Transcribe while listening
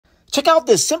Check out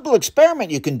this simple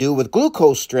experiment you can do with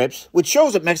glucose strips, which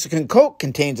shows that Mexican Coke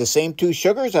contains the same two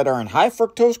sugars that are in high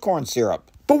fructose corn syrup.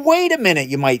 But wait a minute,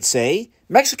 you might say.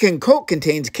 Mexican Coke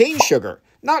contains cane sugar,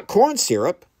 not corn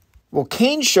syrup. Well,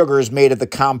 cane sugar is made of the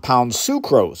compound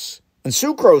sucrose, and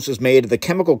sucrose is made of the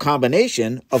chemical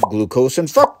combination of glucose and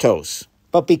fructose.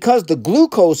 But because the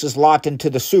glucose is locked into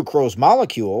the sucrose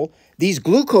molecule, these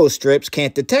glucose strips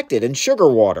can't detect it in sugar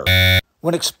water.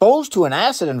 When exposed to an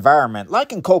acid environment,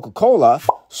 like in Coca-Cola,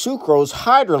 sucrose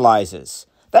hydrolyzes.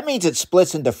 That means it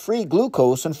splits into free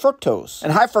glucose and fructose.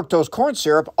 And high fructose corn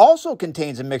syrup also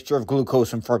contains a mixture of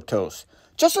glucose and fructose,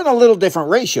 just in a little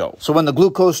different ratio. So when the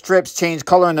glucose strips change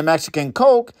color in the Mexican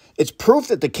Coke, it's proof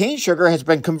that the cane sugar has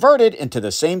been converted into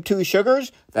the same two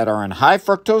sugars that are in high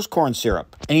fructose corn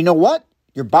syrup. And you know what?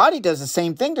 Your body does the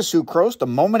same thing to sucrose the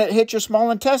moment it hits your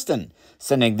small intestine,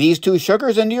 sending these two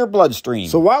sugars into your bloodstream.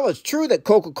 So while it's true that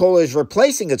Coca-Cola is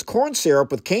replacing its corn syrup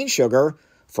with cane sugar,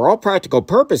 for all practical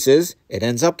purposes, it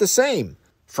ends up the same.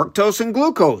 Fructose and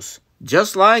glucose,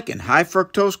 just like in high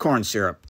fructose corn syrup.